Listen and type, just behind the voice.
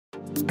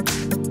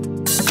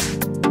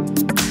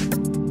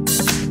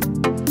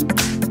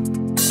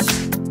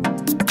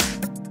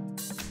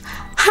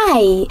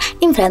Hi!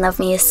 In front of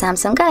me is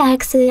Samsung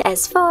Galaxy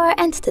S4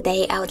 and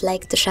today I would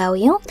like to show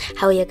you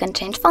how you can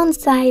change font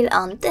style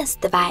on this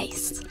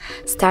device.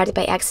 Start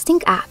by exiting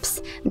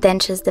apps, then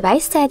choose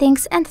device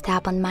settings and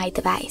tap on my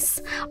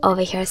device.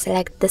 Over here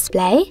select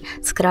display,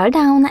 scroll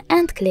down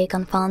and click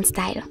on font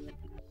style.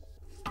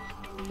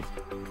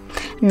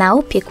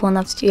 Now pick one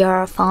of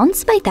your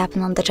fonts by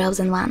tapping on the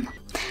chosen one.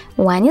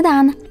 When you're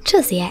done,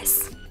 choose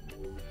yes.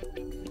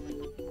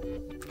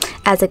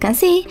 As you can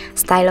see,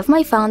 style of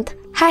my font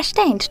has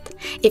changed.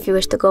 If you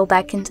wish to go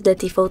back into the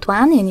default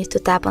one, you need to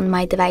tap on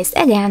my device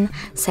again,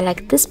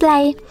 select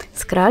display,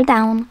 scroll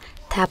down,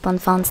 tap on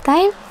font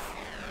style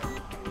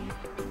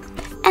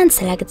and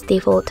select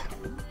default.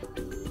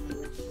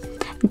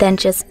 Then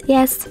choose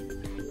yes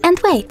and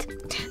wait.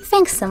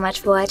 Thanks so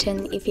much for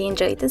watching. If you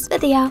enjoyed this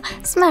video,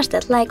 smash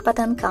that like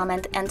button,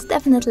 comment and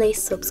definitely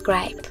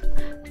subscribe.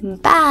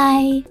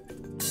 Bye!